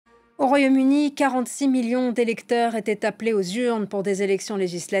Au Royaume-Uni, 46 millions d'électeurs étaient appelés aux urnes pour des élections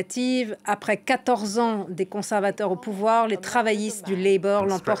législatives. Après 14 ans des conservateurs au pouvoir, les travaillistes du Labour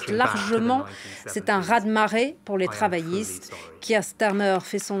l'emportent largement. C'est un raz-de-marée pour les travaillistes. Keir Starmer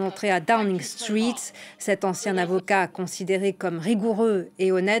fait son entrée à Downing Street. Cet ancien avocat, considéré comme rigoureux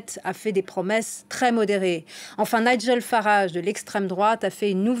et honnête, a fait des promesses très modérées. Enfin, Nigel Farage de l'extrême droite a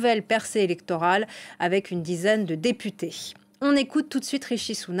fait une nouvelle percée électorale avec une dizaine de députés. On écoute tout de suite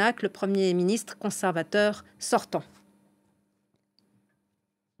Rishi Sunak, le Premier ministre conservateur sortant.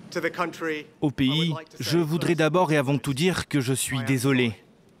 Au pays, je voudrais d'abord et avant tout dire que je suis désolé.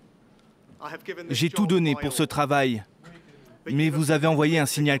 J'ai tout donné pour ce travail, mais vous avez envoyé un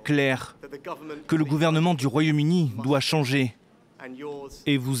signal clair que le gouvernement du Royaume-Uni doit changer.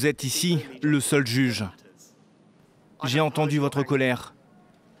 Et vous êtes ici le seul juge. J'ai entendu votre colère,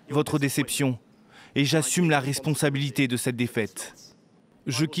 votre déception. Et j'assume la responsabilité de cette défaite.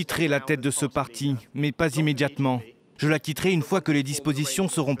 Je quitterai la tête de ce parti, mais pas immédiatement. Je la quitterai une fois que les dispositions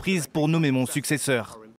seront prises pour nommer mon successeur.